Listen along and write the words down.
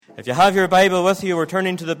If you have your Bible with you, we're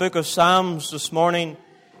turning to the book of Psalms this morning,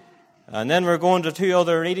 and then we're going to two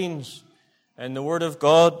other readings in the Word of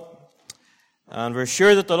God. And we're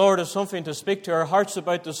sure that the Lord has something to speak to our hearts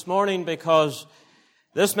about this morning, because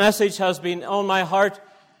this message has been on my heart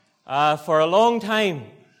for a long time.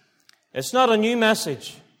 It's not a new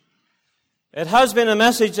message. It has been a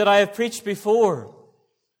message that I have preached before.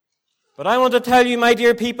 But I want to tell you, my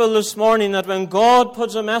dear people, this morning that when God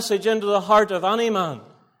puts a message into the heart of any man,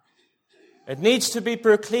 it needs to be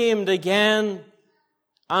proclaimed again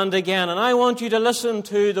and again. And I want you to listen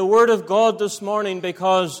to the Word of God this morning,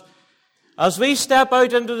 because as we step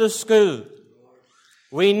out into the school,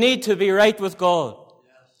 we need to be right with God.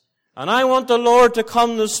 And I want the Lord to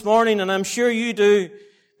come this morning, and I'm sure you do,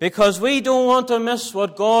 because we don't want to miss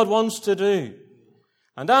what God wants to do.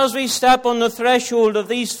 And as we step on the threshold of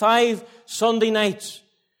these 5 Sunday nights,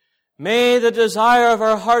 may the desire of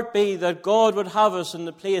our heart be that God would have us in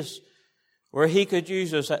the place where He could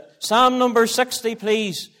use us. Psalm number 60,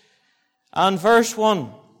 please, and verse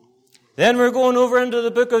 1. Then we're going over into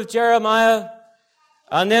the book of Jeremiah,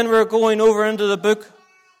 and then we're going over into the book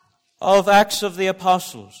of Acts of the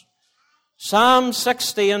Apostles. Psalm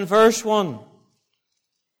 60 and verse 1.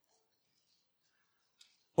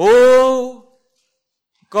 O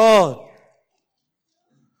God,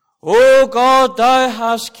 Thou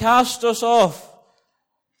hast cast us off.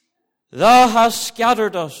 Thou hast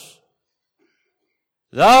scattered us.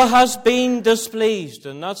 Thou hast been displeased.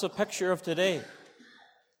 And that's a picture of today.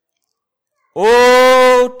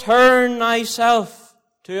 O turn Thyself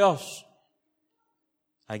to us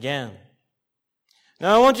again.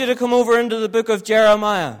 Now I want you to come over into the book of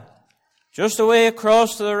Jeremiah. Just away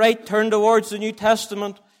across to the right, turn towards the New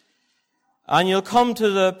Testament, and you'll come to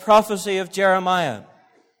the prophecy of Jeremiah.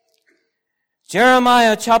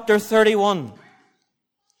 Jeremiah chapter 31.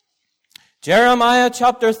 Jeremiah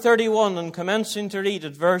chapter 31, and commencing to read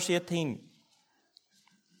at verse 18.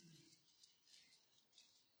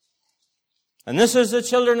 And this is the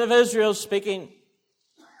children of Israel speaking.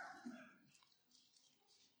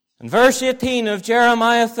 In verse 18 of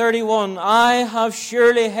Jeremiah 31, I have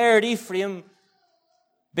surely heard Ephraim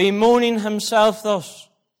bemoaning himself thus.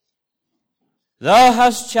 Thou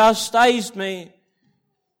hast chastised me,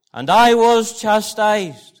 and I was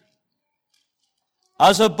chastised,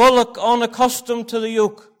 as a bullock unaccustomed to the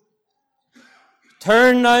yoke.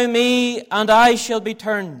 Turn now me, and I shall be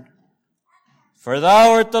turned, for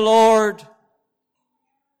Thou art the Lord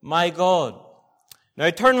my God. Now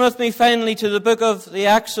turn with me finally to the book of the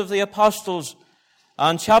Acts of the Apostles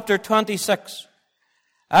and chapter 26.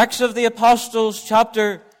 Acts of the Apostles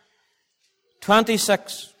chapter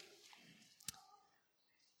 26.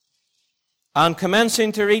 And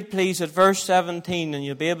commencing to read, please, at verse 17, and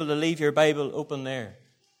you'll be able to leave your Bible open there.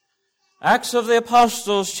 Acts of the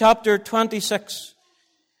Apostles chapter 26,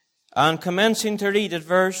 and commencing to read at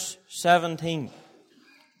verse 17.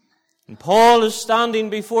 And Paul is standing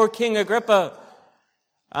before King Agrippa,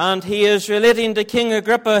 and he is relating to King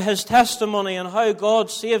Agrippa his testimony and how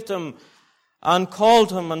God saved him and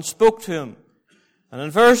called him and spoke to him. And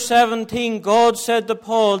in verse 17, God said to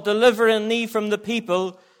Paul, delivering thee from the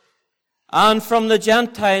people and from the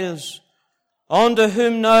Gentiles, unto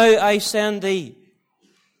whom now I send thee,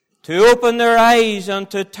 to open their eyes and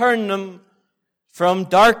to turn them from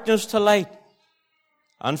darkness to light,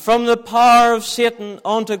 and from the power of Satan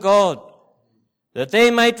unto God, that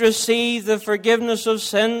they might receive the forgiveness of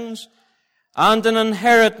sins and an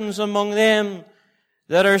inheritance among them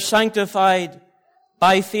that are sanctified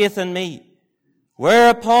by faith in me.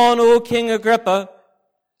 Whereupon, O King Agrippa,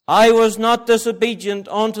 I was not disobedient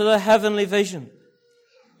unto the heavenly vision,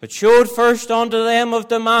 but showed first unto them of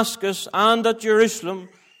Damascus and at Jerusalem,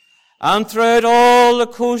 and throughout all the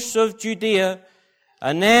coasts of Judea,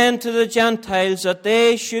 and then to the Gentiles, that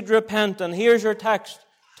they should repent. And here's your text.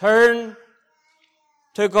 Turn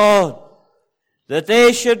to God. That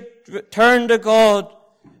they should turn to God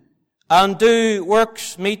and do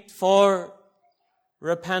works meet for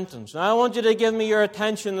repentance. Now I want you to give me your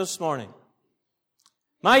attention this morning.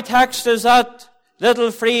 My text is that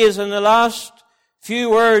little phrase in the last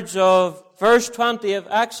few words of verse 20 of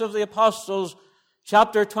Acts of the Apostles,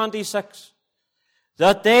 chapter 26.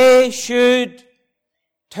 That they should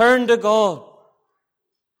turn to God.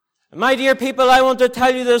 And my dear people, I want to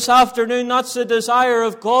tell you this afternoon, that's the desire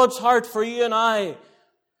of God's heart for you and I.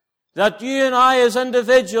 That you and I as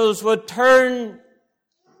individuals would turn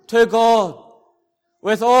to God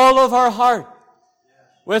with all of our heart,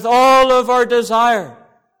 with all of our desire.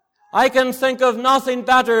 I can think of nothing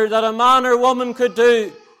better that a man or woman could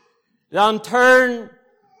do than turn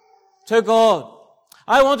to God.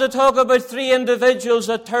 I want to talk about 3 individuals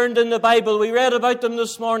that turned in the Bible. We read about them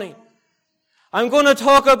this morning. I'm going to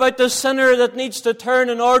talk about the sinner that needs to turn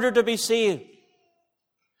in order to be saved.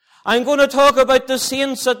 I'm going to talk about the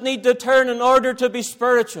saints that need to turn in order to be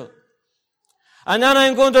spiritual. And then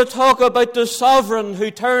I'm going to talk about the sovereign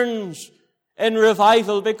who turns in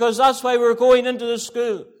revival, because that's why we're going into the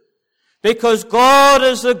school. Because God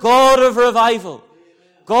is the God of revival.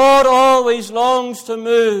 God always longs to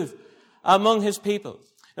move among His people.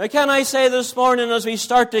 Now, can I say this morning as we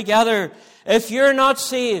start together, if you're not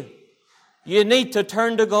saved, you need to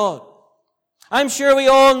turn to God. I'm sure we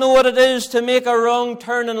all know what it is to make a wrong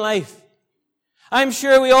turn in life. I'm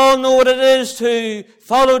sure we all know what it is to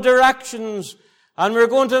follow directions, and we're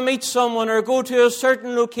going to meet someone or go to a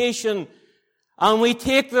certain location, and we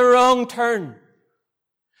take the wrong turn.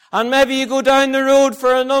 And maybe you go down the road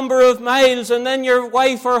for a number of miles, and then your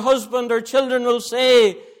wife or husband or children will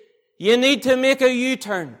say, you need to make a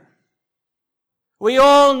U-turn. We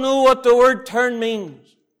all know what the word turn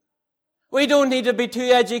means. We don't need to be too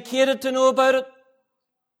educated to know about it.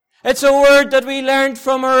 It's a word that we learned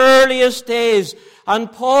from our earliest days.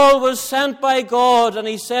 And Paul was sent by God, and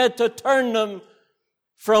he said to turn them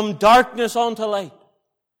from darkness unto light.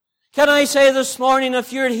 Can I say this morning,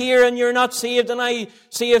 if you're here and you're not saved, and I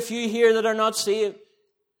see a few here that are not saved,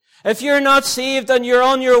 if you're not saved and you're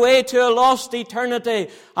on your way to a lost eternity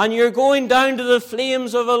and you're going down to the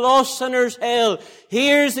flames of a lost sinner's hell,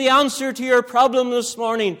 here's the answer to your problem this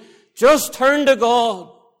morning. Just turn to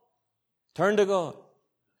God. Turn to God.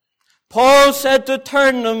 Paul said to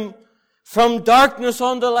turn them from darkness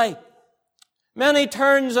unto light. Many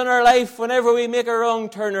turns in our life, whenever we make a wrong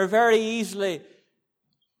turn, are very easily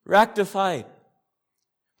rectified.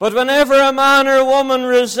 But whenever a man or woman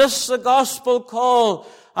resists the gospel call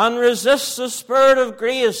and resists the Spirit of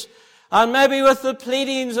grace, and maybe with the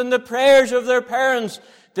pleadings and the prayers of their parents,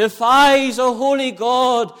 defies a holy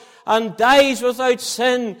God and dies without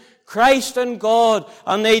sin, Christ and God,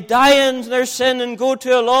 and they die in their sin and go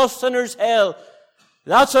to a lost sinner's hell,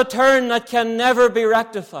 that's a turn that can never be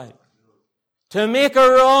rectified. To make a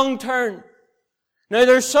wrong turn. Now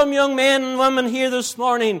there's some young men and women here this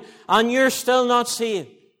morning, and you're still not saved.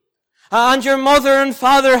 And your mother and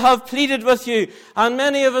father have pleaded with you, and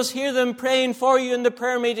many of us hear them praying for you in the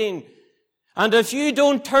prayer meeting. And if you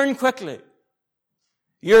don't turn quickly,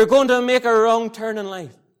 you're going to make a wrong turn in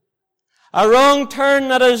life. A wrong turn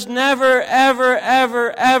that is never, ever,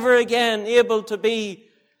 ever, ever again able to be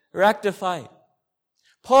rectified.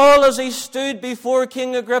 Paul, as he stood before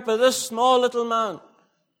King Agrippa, this small little man,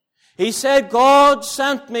 he said, God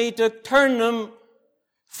sent me to turn them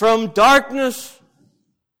from darkness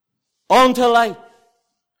unto light,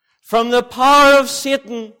 from the power of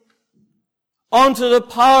Satan unto the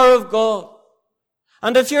power of God.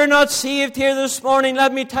 And if you're not saved here this morning,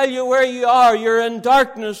 let me tell you where you are. You're in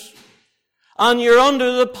darkness and you're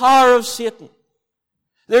under the power of Satan.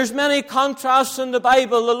 There's many contrasts in the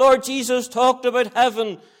Bible. The Lord Jesus talked about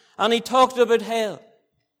heaven and He talked about hell.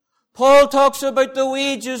 Paul talks about the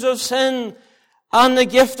wages of sin and the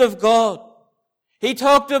gift of God. He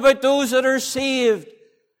talked about those that are saved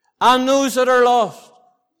and those that are lost.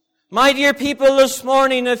 My dear people, this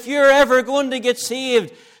morning, if you're ever going to get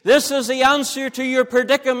saved, this is the answer to your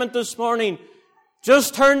predicament this morning.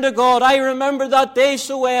 Just turn to God. I remember that day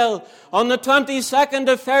so well, on the 22nd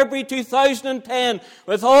of February 2010,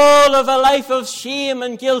 with all of a life of shame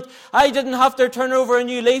and guilt. I didn't have to turn over a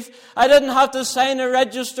new leaf. I didn't have to sign a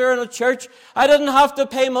register in a church. I didn't have to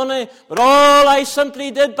pay money. But all I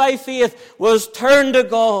simply did by faith was turn to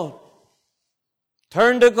God.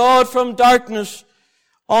 Turn to God from darkness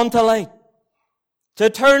unto light. To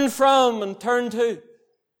turn from and turn to.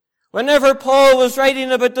 Whenever Paul was writing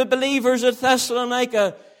about the believers at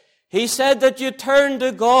Thessalonica, he said that you turn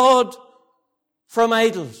to God from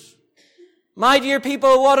idols. My dear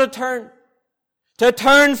people, what a turn. To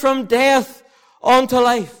turn from death unto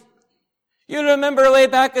life. You remember way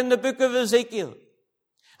back in the book of Ezekiel.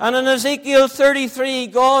 And in Ezekiel 33,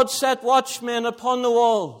 God set watchmen upon the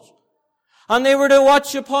walls. And they were to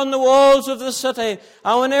watch upon the walls of the city.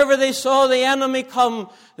 And whenever they saw the enemy come,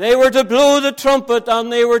 they were to blow the trumpet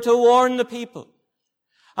and they were to warn the people.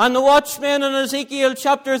 And the watchmen in Ezekiel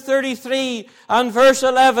chapter 33 and verse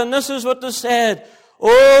 11, this is what they said.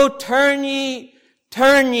 Oh, turn ye,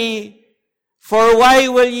 for why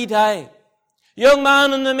will ye die? Young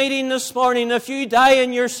man in the meeting this morning, if you die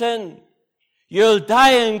in your sin, you'll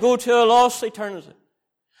die and go to a lost eternity.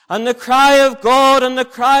 And the cry of God and the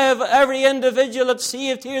cry of every individual that's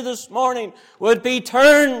saved here this morning would be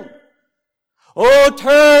turn. Oh,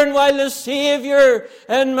 turn while the Savior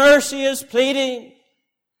in mercy is pleading.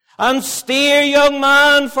 And steer, young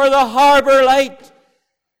man, for the harbour light.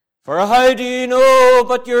 For how do you know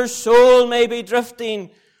but your soul may be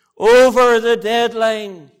drifting over the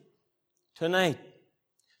deadline tonight?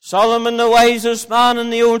 Solomon, the wisest man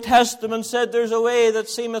in the Old Testament, said there's a way that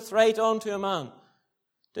seemeth right unto a man.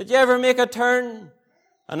 Did you ever make a turn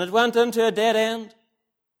and it went into a dead end?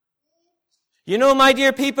 You know, my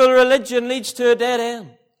dear people, religion leads to a dead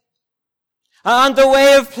end. And the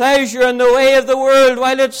way of pleasure and the way of the world,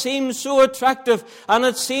 while it seems so attractive and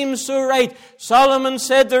it seems so right, Solomon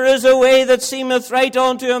said there is a way that seemeth right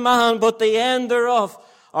unto a man, but the end thereof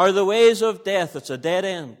are the ways of death. It's a dead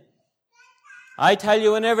end. I tell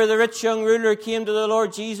you, whenever the rich young ruler came to the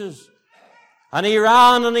Lord Jesus, and he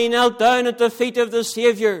ran and he knelt down at the feet of the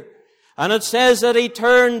Savior, and it says that he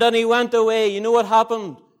turned and he went away, you know what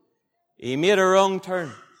happened? He made a wrong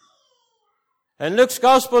turn. In Luke's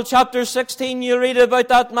Gospel, chapter 16, you read about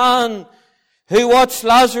that man who watched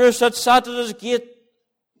Lazarus that sat at his gate,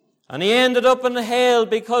 and he ended up in hell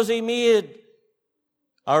because he made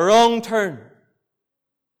a wrong turn.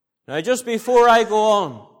 Now, just before I go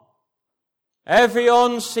on, every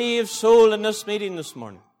unsaved soul in this meeting this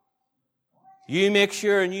morning, you make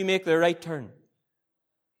sure and you make the right turn.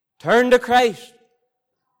 Turn to Christ.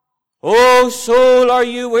 Oh, soul, are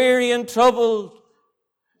you weary and troubled?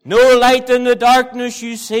 No light in the darkness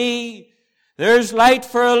you see. There's light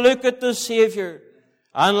for a look at the Savior.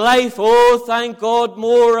 And life, oh, thank God,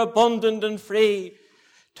 more abundant and free.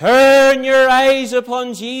 Turn your eyes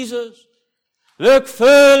upon Jesus. Look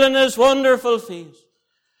full in His wonderful face.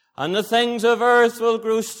 And the things of earth will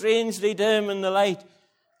grow strangely dim in the light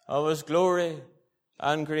of His glory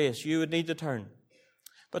and grace. You would need to turn.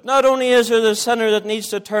 But not only is there the sinner that needs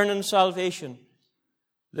to turn in salvation,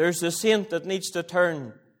 there's the saint that needs to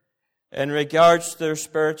turn in regards to their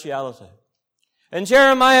spirituality. In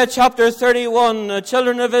Jeremiah chapter 31, the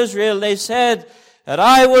children of Israel, they said that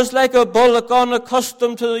I was like a bullock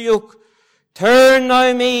unaccustomed to the yoke. Turn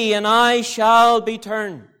now me, and I shall be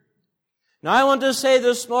turned. Now I want to say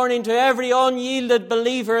this morning to every unyielded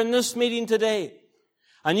believer in this meeting today,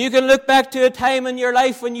 and you can look back to a time in your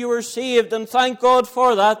life when you were saved, and thank God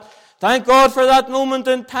for that. Thank God for that moment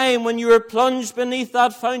in time when you were plunged beneath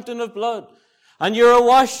that fountain of blood, and you were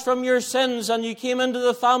washed from your sins, and you came into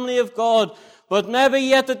the family of God. But maybe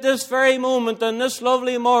yet at this very moment, in this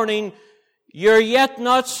lovely morning, you're yet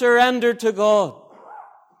not surrendered to God.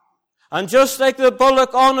 And just like the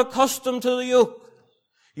bullock unaccustomed to the yoke,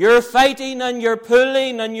 you're fighting and you're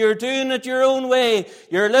pulling and you're doing it your own way.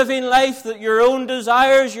 You're living life that your own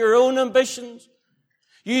desires, your own ambitions.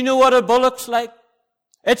 You know what a bullock's like.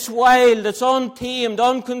 It's wild, it's untamed,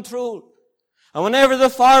 uncontrolled. And whenever the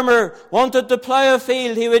farmer wanted to plough a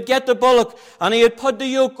field, he would get the bullock and he would put the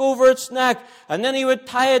yoke over its neck and then he would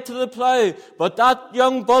tie it to the plough. But that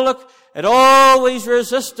young bullock, it always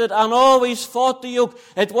resisted and always fought the yoke.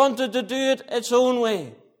 It wanted to do it its own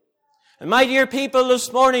way. And my dear people,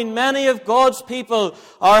 this morning, many of God's people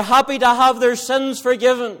are happy to have their sins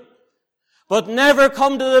forgiven, but never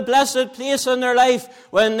come to the blessed place in their life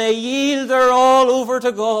when they yield their all over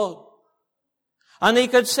to God. And he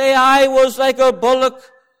could say, I was like a bullock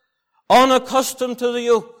unaccustomed to the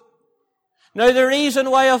yoke. Now the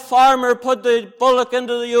reason why a farmer put the bullock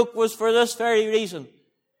into the yoke was for this very reason.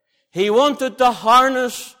 He wanted to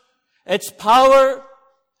harness its power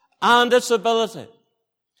and its ability.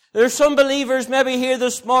 There's some believers maybe here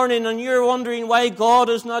this morning and you're wondering why God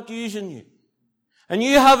is not using you. And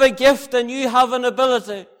you have a gift and you have an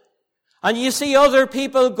ability. And you see other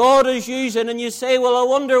people God is using and you say, well, I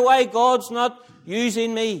wonder why God's not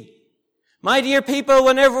using me. My dear people,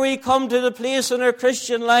 whenever we come to the place in our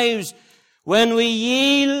Christian lives when we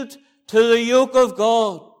yield to the yoke of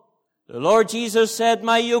God, the Lord Jesus said,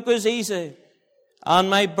 my yoke is easy and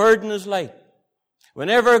my burden is light.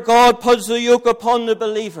 Whenever God puts the yoke upon the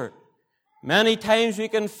believer, many times we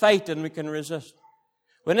can fight and we can resist.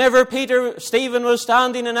 Whenever Stephen was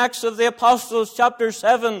standing in Acts of the Apostles chapter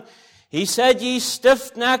 7, he said, ye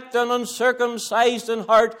stiff-necked and uncircumcised in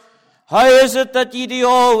heart, how is it that ye do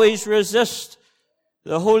always resist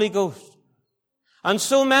the Holy Ghost? And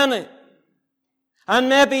so many, and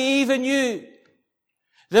maybe even you,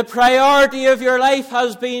 the priority of your life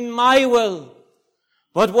has been my will.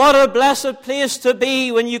 But what a blessed place to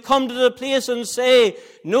be when you come to the place and say,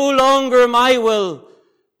 no longer my will,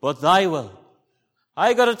 but thy will.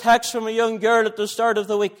 I got a text from a young girl at the start of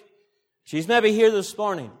the week. She's maybe here this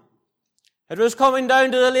morning. It was coming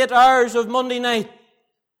down to the late hours of Monday night.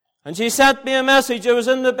 And she sent me a message. I was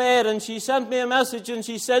in the bed and she sent me a message and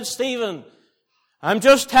she said, Stephen, I'm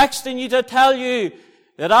just texting you to tell you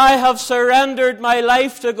that I have surrendered my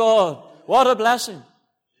life to God. What a blessing.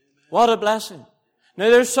 What a blessing. Now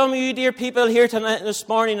there's some of you dear people here tonight, this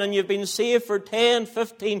morning, and you've been saved for 10,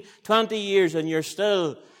 15, 20 years, and you're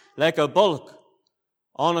still like a bullock,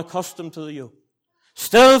 unaccustomed to the yoke.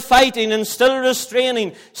 Still fighting and still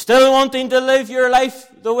restraining, still wanting to live your life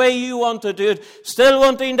the way you want to do it, still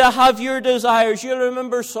wanting to have your desires. You'll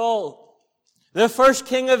remember Saul, the first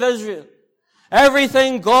king of Israel.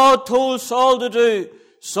 Everything God told Saul to do,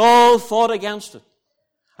 Saul fought against it.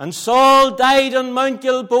 And Saul died on Mount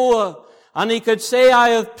Gilboa, and he could say, I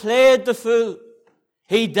have played the fool.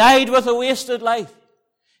 He died with a wasted life.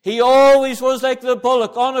 He always was like the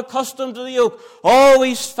bullock, unaccustomed to the yoke,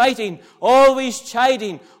 always fighting, always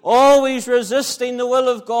chiding, always resisting the will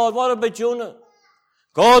of God. What about Jonah?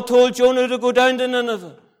 God told Jonah to go down to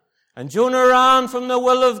Nineveh. And Jonah ran from the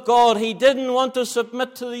will of God. He didn't want to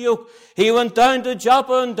submit to the yoke. He went down to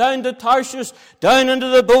Joppa and down to Tarshish, down into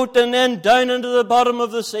the boat and then down into the bottom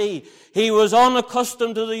of the sea. He was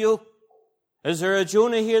unaccustomed to the yoke. Is there a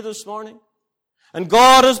Jonah here this morning? And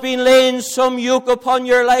God has been laying some yoke upon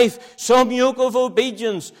your life, some yoke of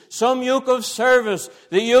obedience, some yoke of service,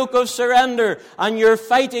 the yoke of surrender, and you're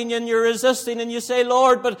fighting and you're resisting and you say,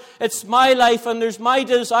 Lord, but it's my life and there's my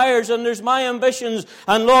desires and there's my ambitions,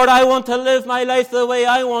 and Lord, I want to live my life the way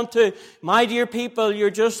I want to. My dear people, you're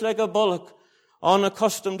just like a bullock,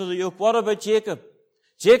 unaccustomed to the yoke. What about Jacob?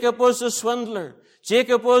 Jacob was the swindler.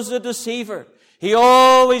 Jacob was the deceiver. He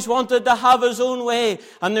always wanted to have his own way.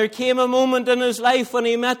 And there came a moment in his life when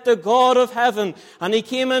he met the God of heaven. And he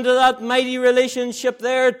came into that mighty relationship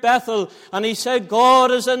there at Bethel. And he said, God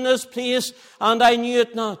is in this place, and I knew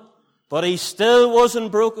it not. But he still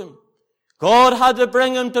wasn't broken. God had to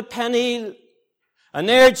bring him to Peniel. And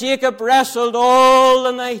there Jacob wrestled all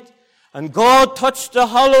the night. And God touched the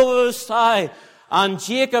hollow of his thigh. And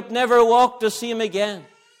Jacob never walked to see him again.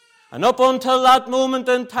 And up until that moment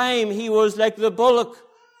in time, he was like the bullock,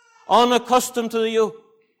 unaccustomed to the yoke.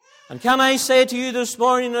 And can I say to you this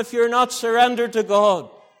morning, if you're not surrendered to God,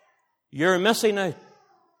 you're missing out.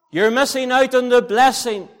 You're missing out on the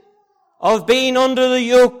blessing of being under the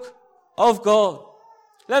yoke of God.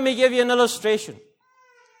 Let me give you an illustration.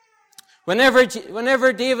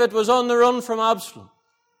 Whenever David was on the run from Absalom,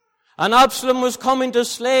 and Absalom was coming to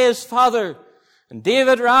slay his father, and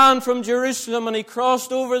David ran from Jerusalem and he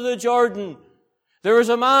crossed over the Jordan, there was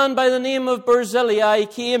a man by the name of Barzillai. He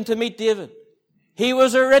came to meet David. He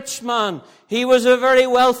was a rich man. He was a very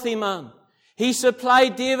wealthy man. He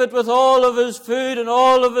supplied David with all of his food and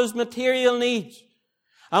all of his material needs.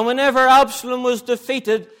 And whenever Absalom was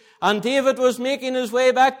defeated and David was making his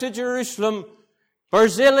way back to Jerusalem,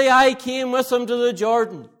 Barzillai came with him to the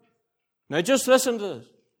Jordan. Now just listen to this.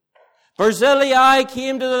 Barzillai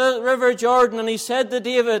came to the river Jordan and he said to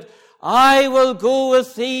David, I will go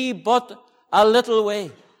with thee but a little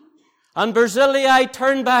way. And Barzillai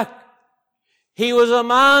turned back. He was a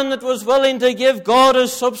man that was willing to give God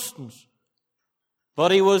his substance,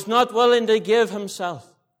 but he was not willing to give himself.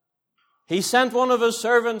 He sent one of his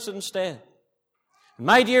servants instead.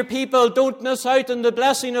 My dear people, don't miss out on the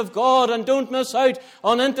blessing of God, and don't miss out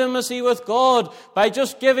on intimacy with God by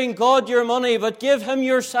just giving God your money, but give Him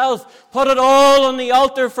yourself. Put it all on the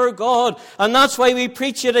altar for God. And that's why we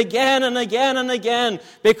preach it again and again and again,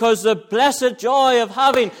 because the blessed joy of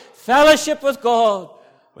having fellowship with God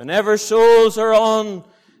whenever souls are on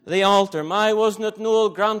the altar. My, wasn't it Noel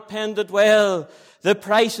Grant penned it well? The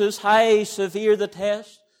price is high, severe the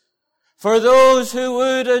test. For those who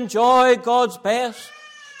would enjoy God's best,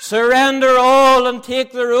 surrender all and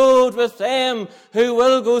take the road with them who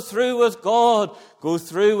will go through with God. Go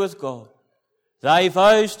through with God. Thy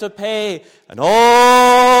vows to pay and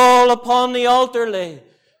all upon the altar lay.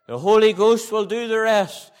 The Holy Ghost will do the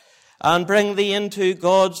rest and bring thee into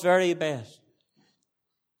God's very best.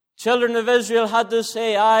 Children of Israel had to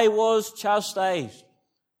say, I was chastised.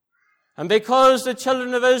 And because the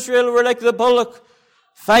children of Israel were like the bullock,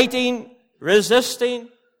 fighting, resisting,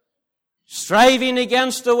 striving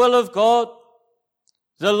against the will of God,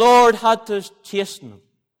 the Lord had to chasten them.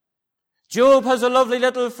 Job has a lovely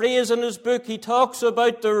little phrase in his book. He talks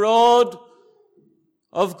about the rod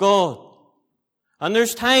of God. And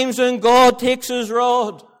there's times when God takes His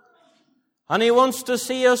rod and He wants to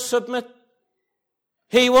see us submit.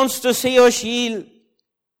 He wants to see us yield.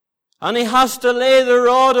 And He has to lay the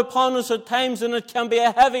rod upon us at times, and it can be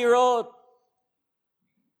a heavy rod.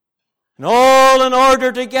 And all in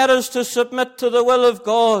order to get us to submit to the will of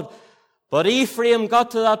God. But Ephraim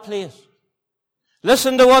got to that place.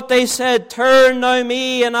 Listen to what they said. Turn now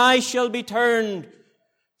me, and I shall be turned,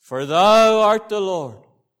 for thou art the Lord.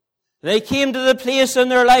 They came to the place in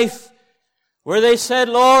their life where they said,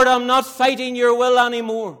 Lord, I'm not fighting your will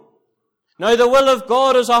anymore. Now, the will of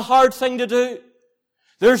God is a hard thing to do.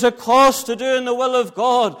 There's a cost to doing the will of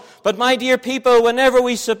God. But my dear people, whenever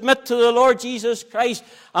we submit to the Lord Jesus Christ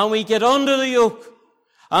and we get under the yoke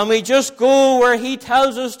and we just go where He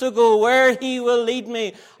tells us to go, where He will lead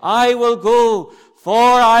me, I will go. For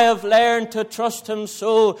I have learned to trust Him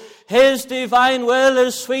so. His divine will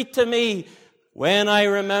is sweet to me when I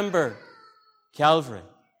remember Calvary.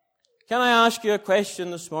 Can I ask you a question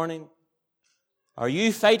this morning? Are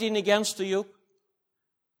you fighting against the yoke?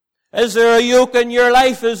 Is there a yoke in your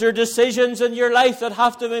life? Is there decisions in your life that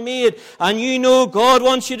have to be made? And you know God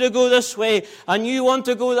wants you to go this way, and you want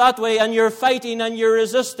to go that way, and you're fighting and you're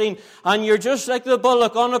resisting, and you're just like the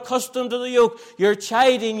bullock, unaccustomed to the yoke. You're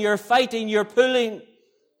chiding, you're fighting, you're pulling.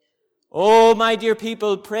 Oh, my dear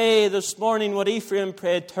people, pray this morning what Ephraim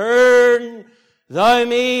prayed. Turn thou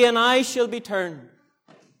me, and I shall be turned,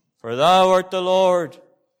 for thou art the Lord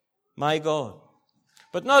my God.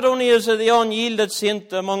 But not only is it the unyielded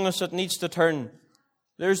saint among us that needs to turn,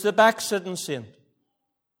 there's the backslidden saint.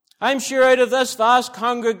 I'm sure out of this vast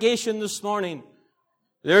congregation this morning,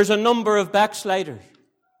 there's a number of backsliders.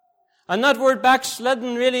 And that word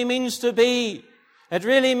backslidden really means to be. It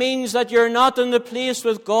really means that you're not in the place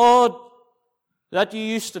with God that you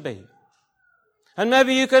used to be. And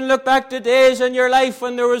maybe you can look back to days in your life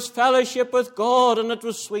when there was fellowship with God and it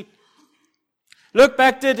was sweet. Look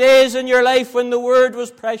back to days in your life when the Word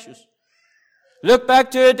was precious. Look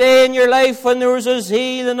back to a day in your life when there was a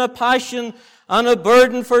zeal and a passion and a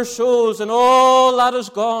burden for souls, and all that is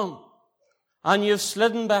gone. And you've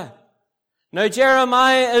slidden back. Now,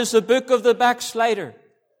 Jeremiah is the book of the backslider.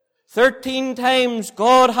 13 times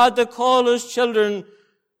God had to call His children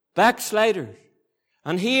backsliders.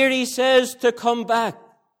 And here He says to come back.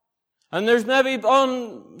 And there's maybe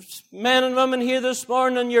men and women here this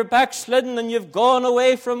morning and you're backslidden and you've gone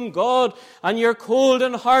away from God and you're cold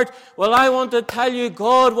in heart. Well, I want to tell you,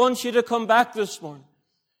 God wants you to come back this morning.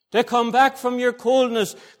 To come back from your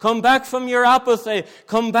coldness, come back from your apathy,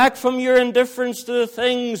 come back from your indifference to the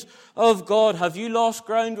things of God. Have you lost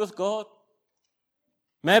ground with God?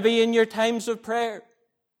 Maybe in your times of prayer.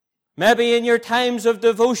 Maybe in your times of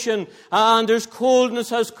devotion, and there's coldness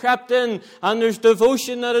has crept in, and there's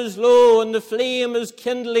devotion that is low, and the flame is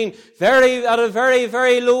kindling at a very,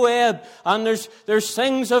 very low ebb, and there's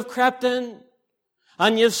things have crept in,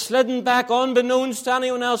 and you've slidden back unbeknownst to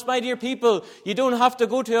anyone else. My dear people, you don't have to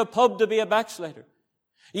go to a pub to be a backslider.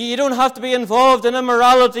 You don't have to be involved in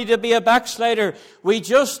immorality to be a backslider. We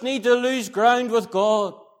just need to lose ground with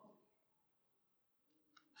God.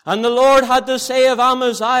 And the Lord had to say of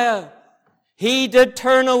Amaziah, he did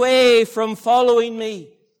turn away from following me.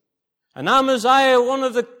 And Amaziah, one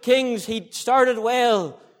of the kings, he started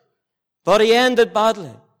well, but he ended badly.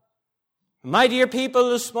 My dear people,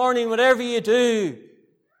 this morning, whatever you do,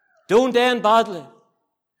 don't end badly.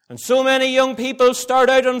 And so many young people start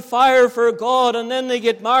out on fire for God, and then they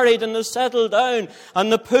get married and they settle down,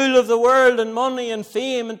 and the pool of the world and money and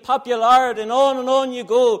fame and popularity and on you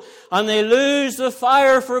go, and they lose the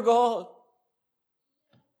fire for God.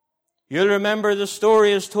 You'll remember the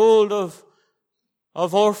story is told of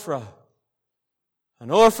Orpah.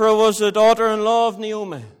 And Orpah was the daughter-in-law of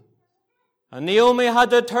Naomi. And Naomi had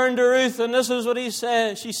to turn to Ruth, and this is what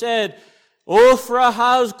she said, Orpah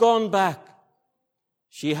has gone back.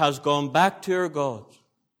 She has gone back to her gods.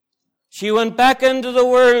 She went back into the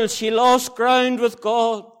world. She lost ground with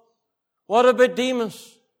God. What about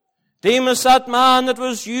Demas? Demas, that man that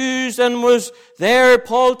was used and was there,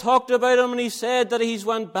 Paul talked about him and he said that he's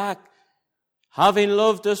went back, having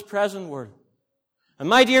loved this present world. And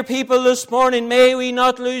my dear people, this morning, may we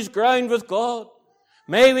not lose ground with God.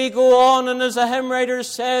 May we go on, and as the hymn writer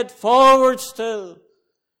said, forward still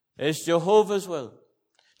is Jehovah's will.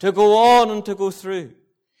 To go on and to go through.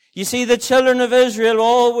 You see, the children of Israel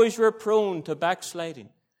always were prone to backsliding.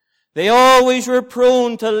 They always were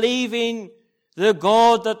prone to leaving the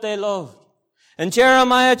God that they loved. In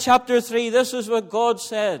Jeremiah chapter 3, this is what God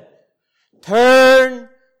said. Turn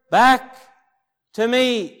back to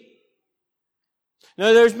me.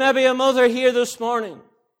 Now, there's maybe a mother here this morning,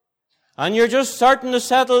 and you're just starting to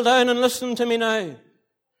settle down and listen to me now.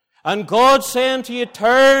 And God's saying to you,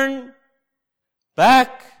 turn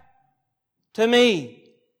back to me.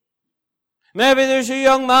 Maybe there's a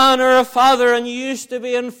young man or a father and you used to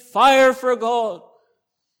be on fire for God.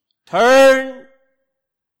 Turn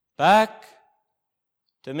back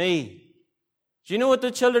to me. Do you know what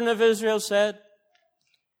the children of Israel said?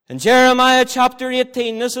 In Jeremiah chapter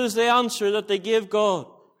 18, this is the answer that they gave God.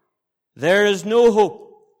 There is no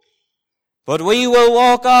hope, but we will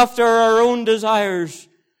walk after our own desires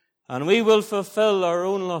and we will fulfill our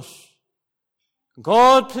own lusts.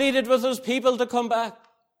 God pleaded with His people to come back.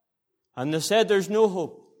 And they said, there's no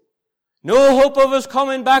hope. No hope of us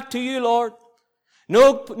coming back to you, Lord.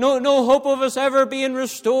 No hope of us ever being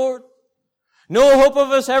restored. No hope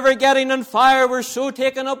of us ever getting on fire. We're so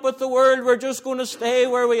taken up with the world, we're just going to stay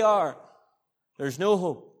where we are. There's no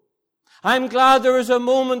hope. I'm glad there was a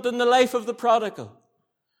moment in the life of the prodigal,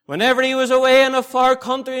 whenever he was away in a far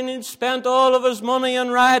country and he'd spent all of his money on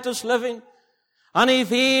riotous living, and he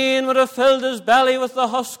fain would have filled his belly with the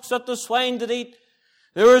husks that the swine did eat.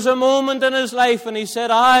 There was a moment in his life when he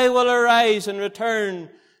said, I will arise and return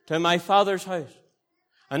to my father's house.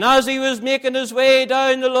 And as he was making his way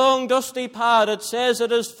down the long dusty path, it says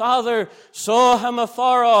that his father saw him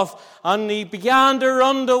afar off, and he began to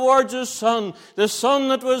run towards his son, the son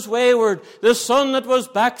that was wayward, the son that was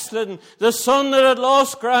backslidden, the son that had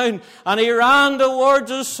lost ground. And he ran towards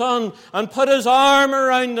his son and put his arm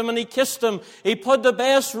around him and he kissed him. He put the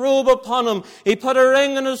best robe upon him. He put a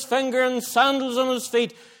ring on his finger and sandals on his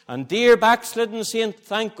feet. And dear backslidden saint,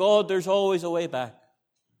 thank God there's always a way back.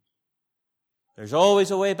 There's always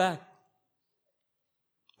a way back.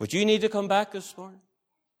 Would you need to come back this morning?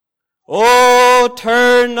 Oh,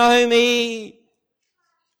 turn now me,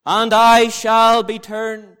 and I shall be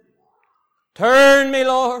turned. Turn me,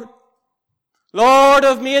 Lord. Lord,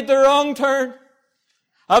 I've made the wrong turn.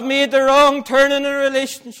 I've made the wrong turn in a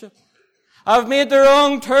relationship. I've made the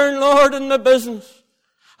wrong turn, Lord, in the business.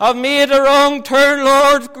 I've made a wrong turn,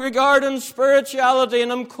 Lord, regarding spirituality,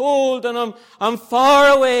 and I'm cold and I'm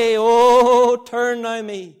far away. Oh, turn now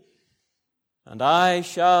me, and I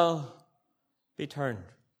shall be turned.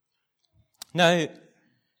 Now,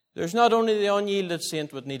 there's not only the unyielded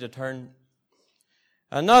saint would need a turn,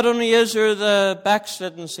 and not only is there the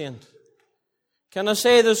backslidden saint. Can I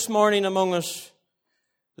say this morning among us,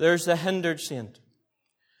 there's the hindered saint.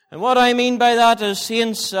 And what I mean by that is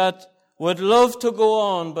saints that would love to go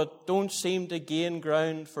on, but don't seem to gain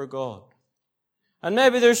ground for God. And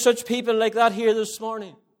maybe there's such people like that here this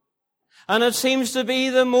morning. And it seems to be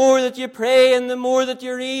the more that you pray and the more that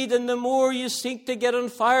you read and the more you seek to get on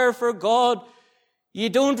fire for God, you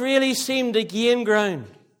don't really seem to gain ground.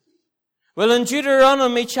 Well, in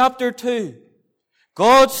Deuteronomy chapter 2,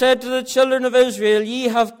 God said to the children of Israel, ye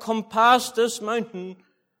have compassed this mountain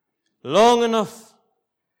long enough.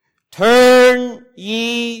 Turn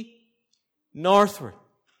ye northward.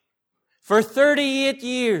 For 38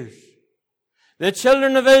 years, the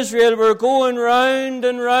children of Israel were going round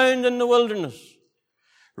and round in the wilderness,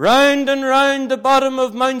 round and round the bottom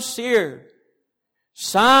of Mount Seir.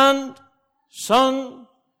 Sand, sun,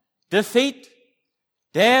 defeat,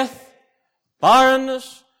 death,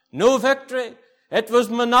 barrenness, no victory. It was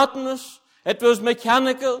monotonous. It was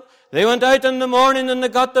mechanical. They went out in the morning and they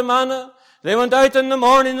got the manna. They went out in the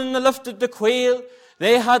morning and they lifted the quail.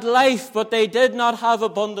 They had life, but they did not have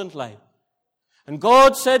abundant life. And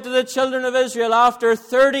God said to the children of Israel, after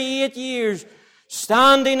 38 years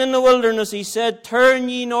standing in the wilderness, He said, turn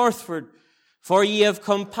ye northward, for ye have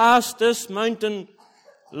compassed this mountain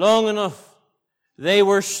long enough. They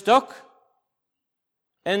were stuck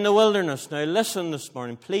in the wilderness. Now listen this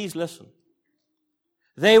morning, please listen.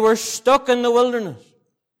 They were stuck in the wilderness.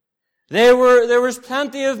 There was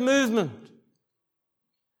plenty of movement,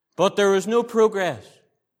 but there was no progress.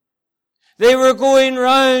 They were going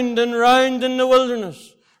round and round in the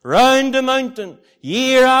wilderness, round the mountain,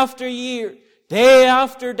 year after year, day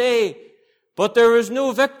after day, but there was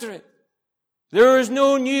no victory. There was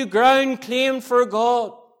no new ground claimed for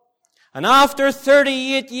God. And after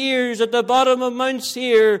 38 years at the bottom of Mount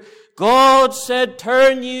Seir, God said,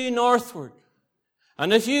 turn you northward.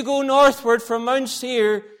 And if you go northward from Mount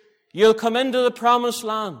Seir, you'll come into the promised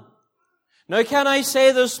land. Now can I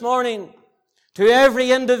say this morning, to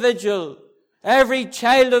every individual, every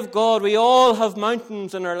child of God, we all have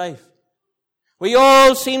mountains in our life. We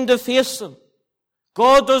all seem to face them.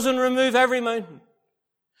 God doesn't remove every mountain.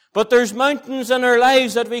 But there's mountains in our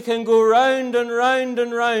lives that we can go round and round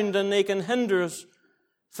and round, and they can hinder us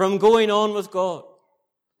from going on with God.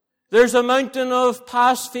 There's a mountain of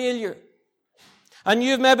past failure. And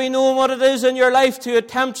you've maybe known what it is in your life to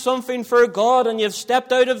attempt something for God, and you've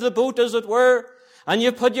stepped out of the boat, as it were, and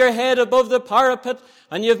you've put your head above the parapet,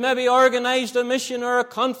 and you've maybe organized a mission or a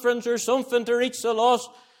conference or something to reach the lost,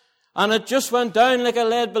 and it just went down like a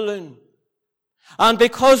lead balloon. And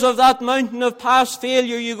because of that mountain of past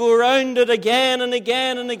failure, you go round it again and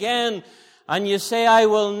again and again, and you say, I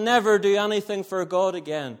will never do anything for God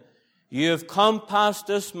again. You have come past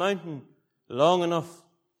this mountain long enough.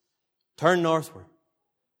 Turn northward.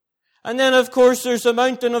 And then, of course, there's the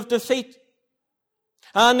mountain of defeat.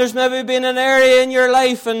 And there's maybe been an area in your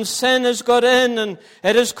life and sin has got in and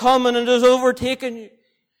it has come and it has overtaken you.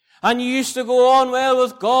 And you used to go on well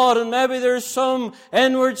with God, and maybe there's some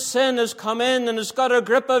inward sin has come in and it's got a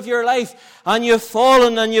grip of your life, and you've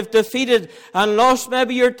fallen and you've defeated and lost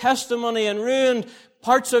maybe your testimony and ruined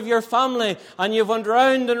parts of your family, and you've went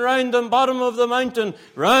round and round the bottom of the mountain,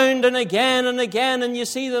 round and again, and you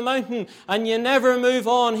see the mountain and you never move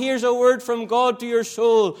on. Here's a word from God to your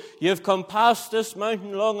soul. You've come past this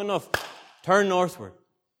mountain long enough. Turn northward.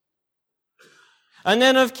 And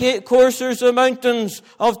then of course there's the mountains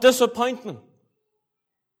of disappointment.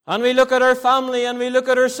 And we look at our family and we look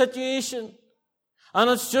at our situation, and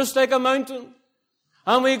it's just like a mountain.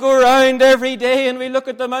 And we go round every day and we look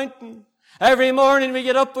at the mountain. Every morning we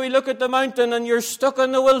get up, we look at the mountain, and you're stuck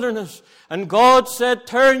in the wilderness. And God said,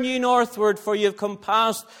 turn ye northward, for you've come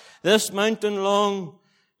past this mountain long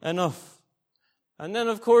enough. And then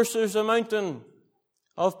of course there's a mountain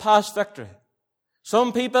of past victory.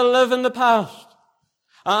 Some people live in the past,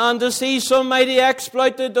 and to see some mighty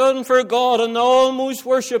exploit they done for God, and they almost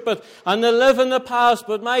worship it, and they live in the past.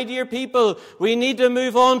 But my dear people, we need to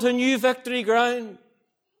move on to new victory ground.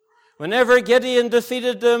 Whenever Gideon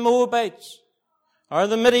defeated the Moabites or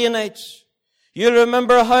the Midianites, you'll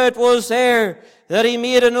remember how it was there that he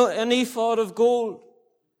made an ephod of gold.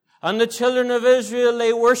 And the children of Israel,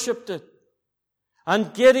 they worshipped it.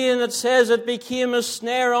 And Gideon, it says, it became a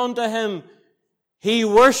snare unto him. He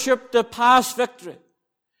worshipped the past victory.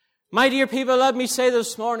 My dear people, let me say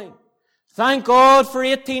this morning, thank God for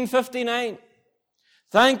 1859.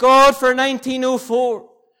 Thank God for 1904.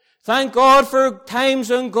 Thank God for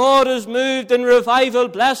times when God has moved in revival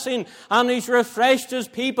blessing and He's refreshed His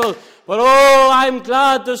people. But oh, I'm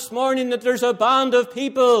glad this morning that there's a band of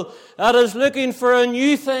people that is looking for a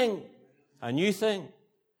new thing. A new thing.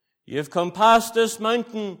 You've come past this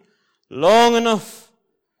mountain long enough.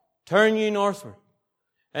 Turn ye northward.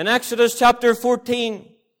 In Exodus chapter 14,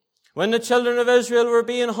 when the children of Israel were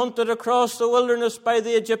being hunted across the wilderness by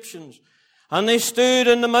the Egyptians, and they stood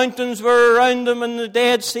and the mountains were around them and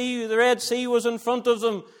the Red Sea was in front of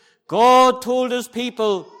them, God told His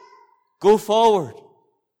people, go forward.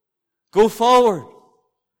 Go forward.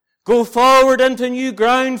 Go forward into new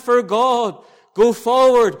ground for God. Go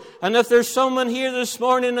forward. And if there's someone here this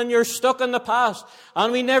morning and you're stuck in the past,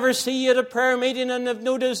 and we never see you at a prayer meeting, and you've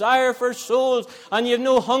no desire for souls, and you've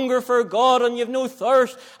no hunger for God, and you've no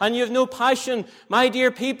thirst, and you've no passion, my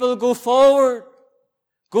dear people, go forward.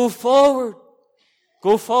 Go forward.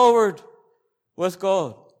 Go forward with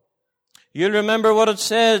God. You'll remember what it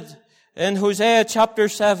said in Hosea chapter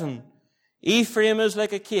 7. Ephraim is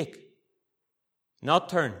like a cake, not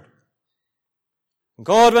turned.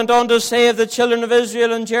 God went on to say of the children of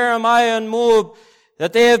Israel and Jeremiah and Moab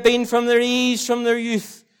that they have been from their ease from their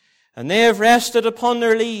youth, and they have rested upon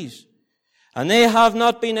their lees, and they have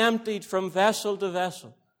not been emptied from vessel to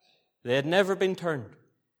vessel. They had never been turned.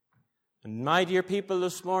 And my dear people,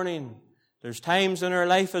 this morning, there's times in our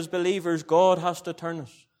life as believers God has to turn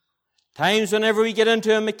us. Times whenever we get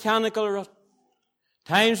into a mechanical rut.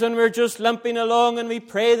 Times when we're just limping along and we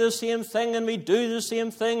pray the same thing and we do the same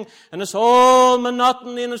thing, and it's all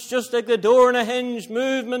monotony and it's just like the door in a hinge,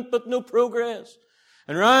 movement but no progress.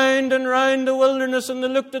 And round the wilderness, and they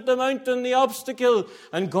looked at the mountain, the obstacle,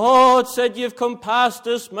 and God said, you've come past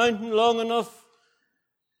this mountain long enough.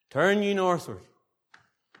 Turn ye northward.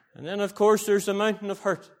 And then of course there's the mountain of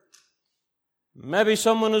hurt. Maybe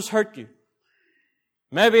someone has hurt you.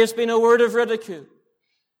 Maybe it's been a word of ridicule.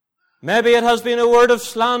 Maybe it has been a word of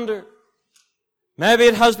slander. Maybe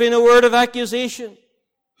it has been a word of accusation.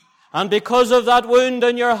 And because of that wound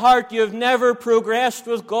in your heart, you've never progressed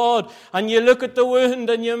with God. And you look at the wound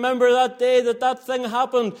and you remember that day that thing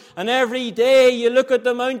happened. And every day you look at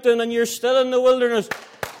the mountain and you're still in the wilderness.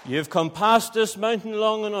 You've come past this mountain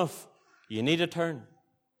long enough. You need to turn.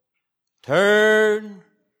 Turn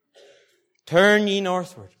ye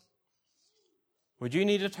northward. Would you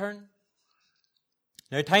need to turn?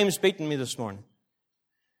 Now, time's beaten me this morning.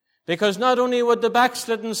 Because not only would the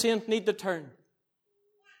backslidden saint need to turn.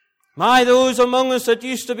 My, those among us that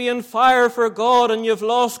used to be on fire for God and you've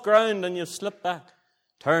lost ground and you've slipped back.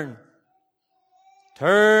 Turn.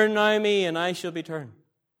 Turn now me and I shall be turned.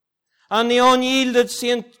 And the unyielded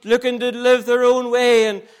saint looking to live their own way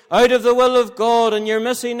and out of the will of God, and you're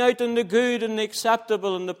missing out on the good and the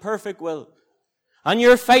acceptable and the perfect will. And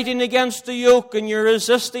you're fighting against the yoke and you're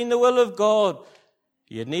resisting the will of God.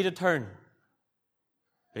 You'd need to turn.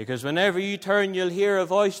 Because whenever you turn, you'll hear a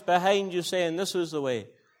voice behind you saying, this is the way.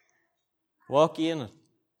 Walk ye in it.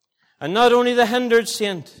 And not only the hindered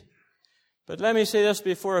saint, but let me say this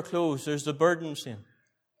before I close, there's the burdened saint.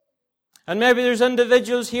 And maybe there's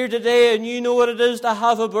individuals here today and you know what it is to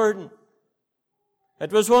have a burden.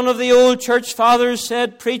 It was one of the old church fathers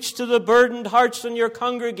said, preach to the burdened hearts in your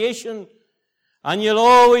congregation and you'll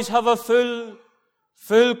always have a full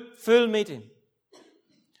meeting.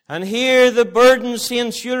 And here the burdened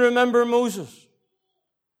saints, you remember Moses.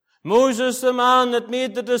 Moses, the man that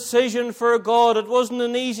made the decision for God. It wasn't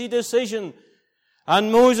an easy decision. And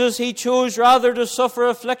Moses, he chose rather to suffer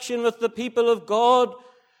affliction with the people of God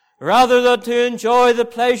rather than to enjoy the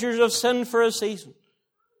pleasures of sin for a season.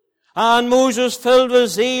 And Moses, filled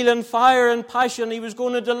with zeal and fire and passion, he was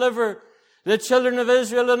going to deliver the children of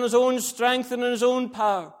Israel in his own strength and in his own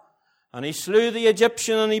power. And he slew the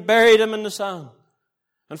Egyptian and he buried him in the sand.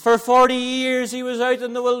 And for 40 years he was out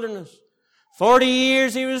in the wilderness. 40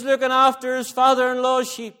 years he was looking after his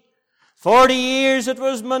father-in-law's sheep. 40 years it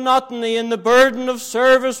was monotony and the burden of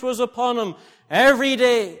service was upon him every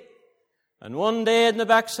day. And one day in the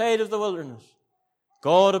backside of the wilderness,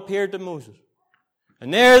 God appeared to Moses.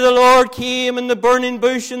 And there the Lord came in the burning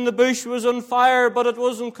bush, and the bush was on fire, but it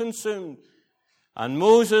wasn't consumed. And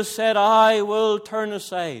Moses said, I will turn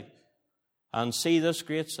aside and see this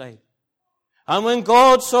great sight. And when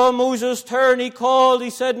God saw Moses turn, he called, he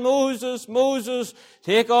said, Moses, Moses,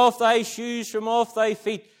 take off thy shoes from off thy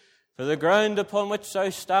feet, for the ground upon which thou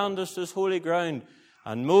standest is holy ground.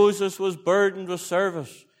 And Moses was burdened with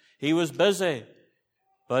service. He was busy.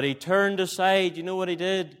 But he turned aside. You know what he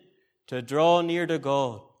did? To draw near to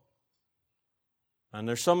God. And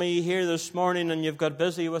there's some of you here this morning and you've got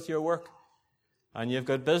busy with your work. And you've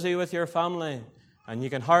got busy with your family. And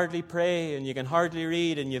you can hardly pray and you can hardly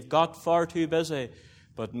read and you've got far too busy.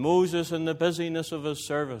 But Moses, in the busyness of his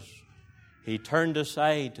service, he turned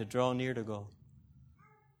aside to draw near to God.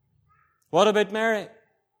 What about Mary?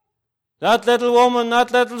 That little woman,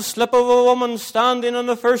 that little slip of a woman standing on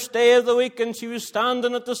the first day of the week, and she was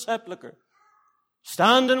standing at the sepulchre.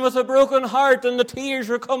 Standing with a broken heart, and the tears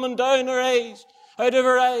were coming down her eyes, out of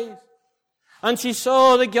her eyes. And she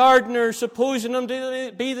saw the gardener, supposing him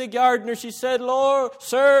to be the gardener. She said, Lord,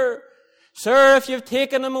 sir, if you've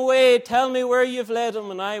taken him away, tell me where you've led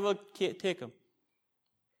him, and I will take him.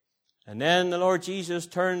 And then the Lord Jesus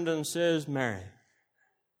turned and says, Mary.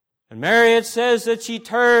 And Mary, it says that she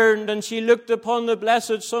turned and she looked upon the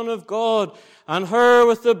blessed Son of God, and her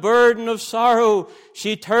with the burden of sorrow,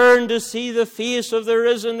 she turned to see the face of the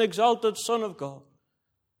risen, exalted Son of God.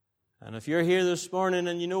 And if you're here this morning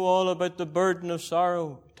and you know all about the burden of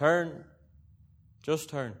sorrow, turn. Just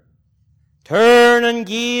turn. Turn and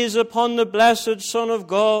gaze upon the blessed Son of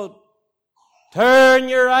God. Turn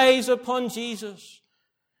your eyes upon Jesus.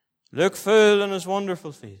 Look full in His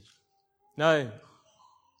wonderful face. Now,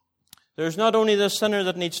 there's not only the sinner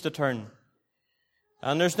that needs to turn,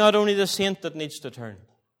 and there's not only the saint that needs to turn.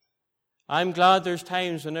 I'm glad there's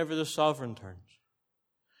times whenever the sovereign turns.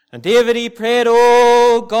 And David, he prayed,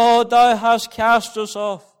 O God, Thou hast cast us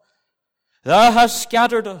off. Thou hast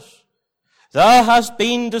scattered us. Thou hast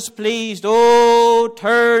been displeased. O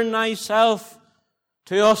turn Thyself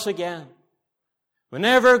to us again.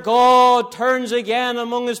 Whenever God turns again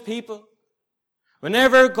among His people,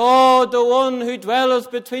 whenever God, the one who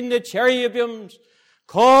dwelleth between the cherubims,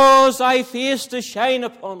 cause Thy face to shine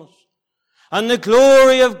upon us, and the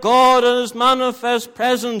glory of God and His manifest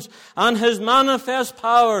presence and His manifest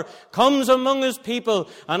power comes among His people.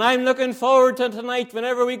 And I'm looking forward to tonight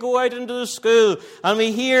whenever we go out into the school and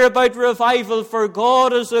we hear about revival, for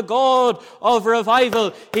God is the God of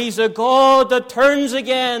revival. He's a God that turns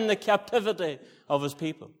again the captivity of His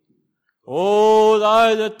people. O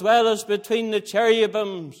Thou that dwellest between the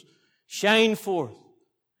cherubims, shine forth.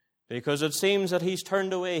 Because it seems that He's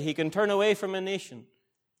turned away. He can turn away from a nation.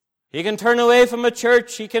 He can turn away from a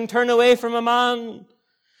church. He can turn away from a man.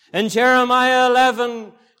 In Jeremiah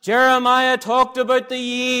 11, Jeremiah talked about the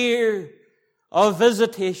year of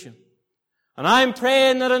visitation. And I'm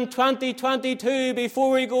praying that in 2022,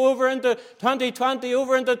 before we go over into 2020,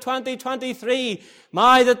 over into 2023,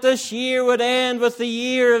 that this year would end with the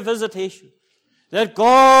year of visitation. That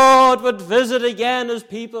God would visit again His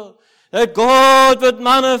people. That God would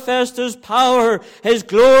manifest His power, His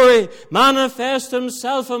glory, manifest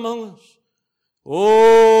Himself among us.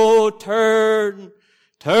 Oh, turn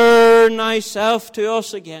Thyself to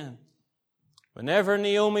us again. Whenever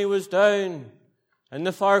Naomi was down in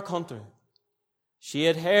the far country, she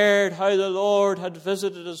had heard how the Lord had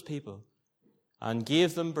visited His people and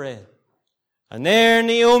gave them bread. And there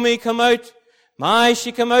Naomi come out.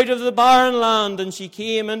 She came out of the barren land and she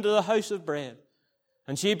came into the house of bread.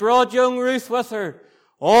 And she brought young Ruth with her,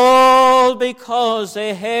 all because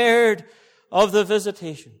they heard of the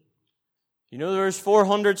visitation. You know, there's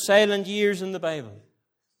 400 silent years in the Bible.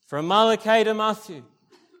 From Malachi to Matthew,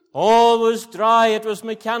 all was dry, it was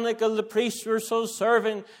mechanical, the priests were still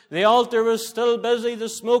serving, the altar was still busy, the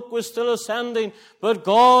smoke was still ascending, but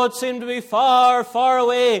God seemed to be far, far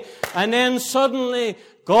away. And then suddenly,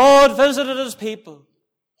 God visited His people.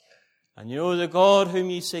 And you know, the God whom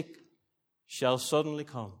ye seek shall suddenly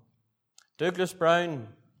come. Douglas Brown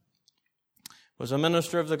was a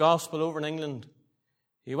minister of the gospel over in England.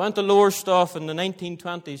 He went to Lowestoft in the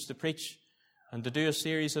 1920s to preach and to do a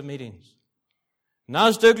series of meetings. And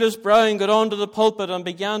as Douglas Brown got onto the pulpit and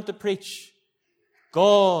began to preach,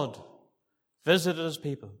 God visited His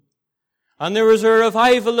people. And there was a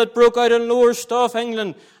revival that broke out in Lowestoft,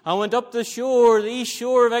 England, and went up the shore, the east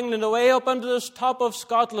shore of England, away up into the top of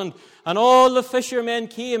Scotland. And all the fishermen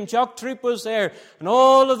came. Jock Troop was there. And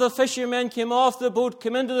all of the fishermen came off the boat,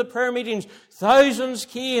 came into the prayer meetings. Thousands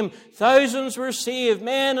came. Thousands were saved.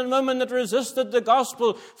 Men and women that resisted the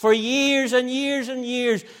gospel for years and years and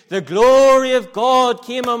years. The glory of God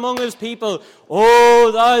came among His people. Oh,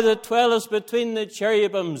 thou that dwellest between the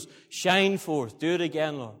cherubims, shine forth. Do it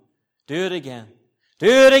again, Lord. Do it again. Do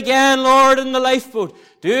it again, Lord, in the lifeboat.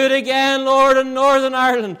 Do it again, Lord, in Northern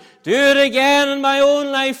Ireland. Do it again in my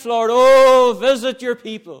own life, Lord. Oh, visit your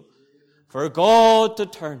people for God to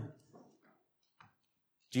turn.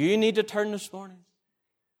 Do you need to turn this morning?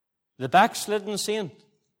 The backslidden saint,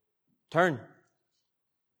 turn.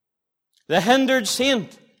 The hindered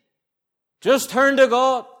saint, just turn to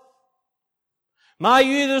God. My,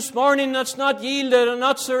 you this morning that's not yielded and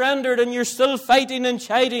not surrendered and you're still fighting and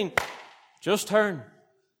chiding, just turn.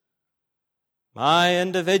 My,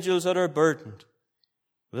 individuals that are burdened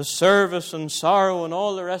with service and sorrow and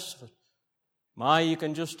all the rest of it, my, you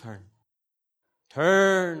can just turn.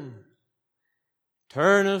 Turn.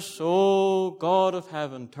 Turn us, O God of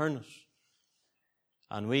heaven, turn us,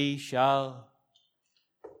 and we shall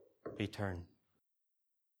be turned.